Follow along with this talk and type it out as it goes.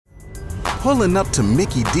Pulling up to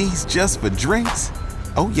Mickey D's just for drinks?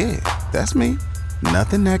 Oh yeah, that's me.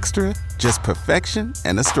 Nothing extra, just perfection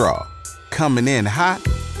and a straw. Coming in hot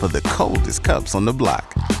for the coldest cups on the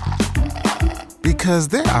block. Because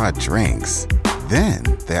there are drinks. Then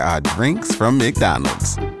there are drinks from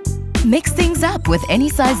McDonald's. Mix things up with any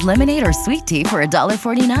size lemonade or sweet tea for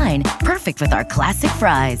 $1.49. Perfect with our classic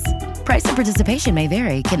fries. Price and participation may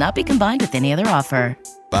vary. Cannot be combined with any other offer.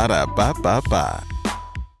 Ba-da-ba-ba-ba.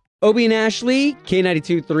 Obie and Ashley,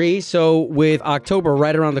 K92.3. So with October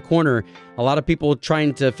right around the corner, a lot of people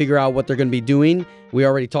trying to figure out what they're going to be doing. We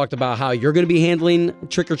already talked about how you're going to be handling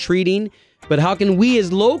trick-or-treating. But how can we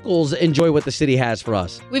as locals enjoy what the city has for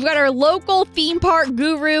us? We've got our local theme park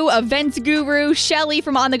guru, events guru, Shelley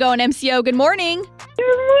from On The Go and MCO. Good morning.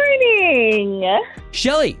 Good morning.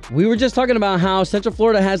 Shelley, we were just talking about how Central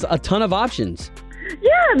Florida has a ton of options.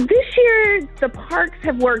 Yeah, this year the parks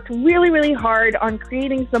have worked really, really hard on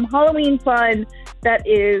creating some Halloween fun that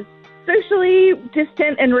is socially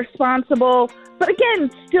distant and responsible, but again,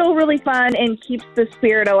 still really fun and keeps the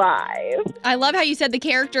spirit alive. I love how you said the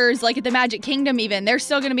characters, like at the Magic Kingdom even, they're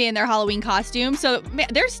still going to be in their Halloween costume. So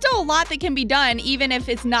there's still a lot that can be done, even if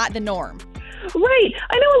it's not the norm. Right.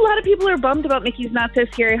 I know a lot of people are bummed about Mickey's Not So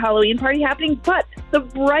Scary Halloween Party happening, but the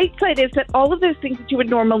bright side is that all of those things that you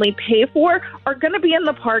would normally pay for are going to be in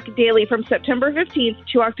the park daily from September 15th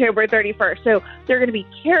to October 31st. So there are going to be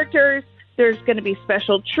characters, there's going to be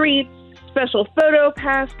special treats, special photo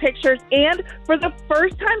pass pictures, and for the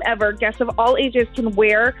first time ever, guests of all ages can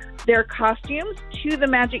wear their costumes to the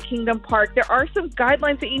Magic Kingdom Park. There are some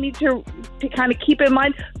guidelines that you need to kind of keep in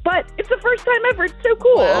mind, but it's the first time ever. It's so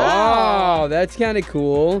cool. Wow, that's kind of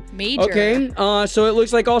cool. Major. Okay, so it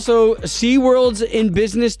looks like also SeaWorld's in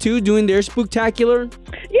business too, doing their spooktacular.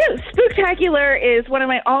 Yeah, Spooktacular is one of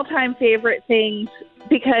my all-time favorite things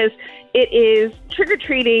because it is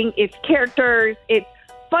trick-or-treating, it's characters, it's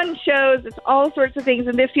fun shows, it's all sorts of things.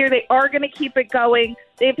 And this year they are going to keep it going.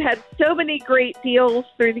 They've had so many great deals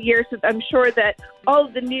through the years that I'm sure that all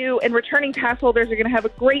of the new and returning pass holders are going to have a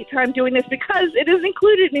great time doing this because it is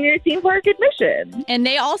included in your theme park admission. And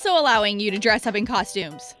they also allowing you to dress up in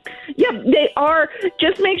costumes. Yep, they are.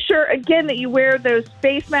 Just make sure, again, that you wear those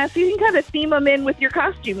face masks. You can kind of theme them in with your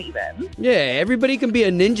costume even. Yeah, everybody can be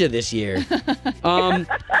a ninja this year.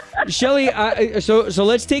 Shelley, so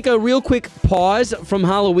let's take a real quick pause from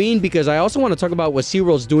Halloween because I also want to talk about what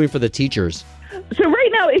SeaWorld's doing for the teachers. So right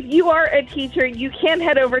now, if you are a teacher, you can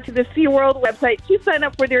head over to the SeaWorld website to sign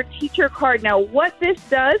up for their teacher card. Now, what this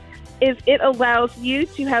does is it allows you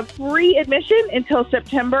to have free admission until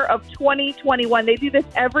September of 2021. They do this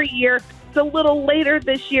every year. It's a little later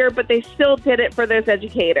this year, but they still did it for those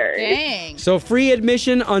educators. Dang. So free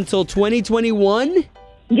admission until 2021?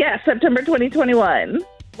 Yes, September 2021.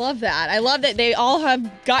 Love that. I love that they all have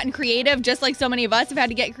gotten creative, just like so many of us have had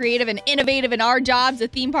to get creative and innovative in our jobs. The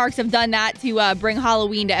theme parks have done that to bring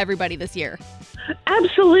Halloween to everybody this year.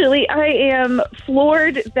 Absolutely. I am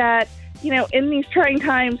floored that, in these trying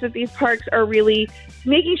times that these parks are really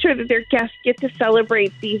making sure that their guests get to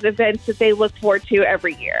celebrate these events that they look forward to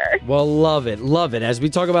every year. Well, love it. Love it. As we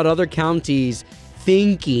talk about other counties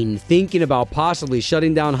thinking about possibly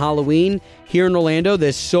shutting down Halloween, here in Orlando,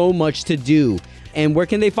 there's so much to do. And where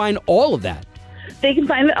can they find all of that? They can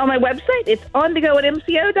find it on my website. It's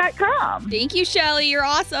ontogo@mco.com. Thank you, Shelley. You're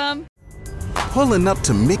awesome. Pulling up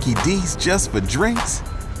to Mickey D's just for drinks?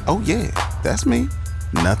 Oh yeah, that's me.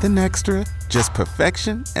 Nothing extra, just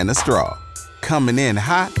perfection and a straw. Coming in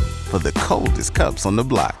hot for the coldest cups on the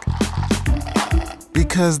block.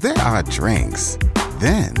 Because there are drinks.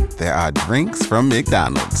 Then there are drinks from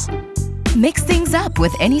McDonald's. Mix things up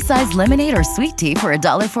with any size lemonade or sweet tea for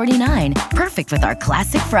 $1.49. Perfect with our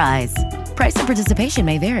classic fries. Price and participation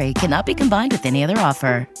may vary. Cannot be combined with any other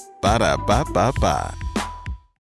offer. Ba-da-ba-ba-ba.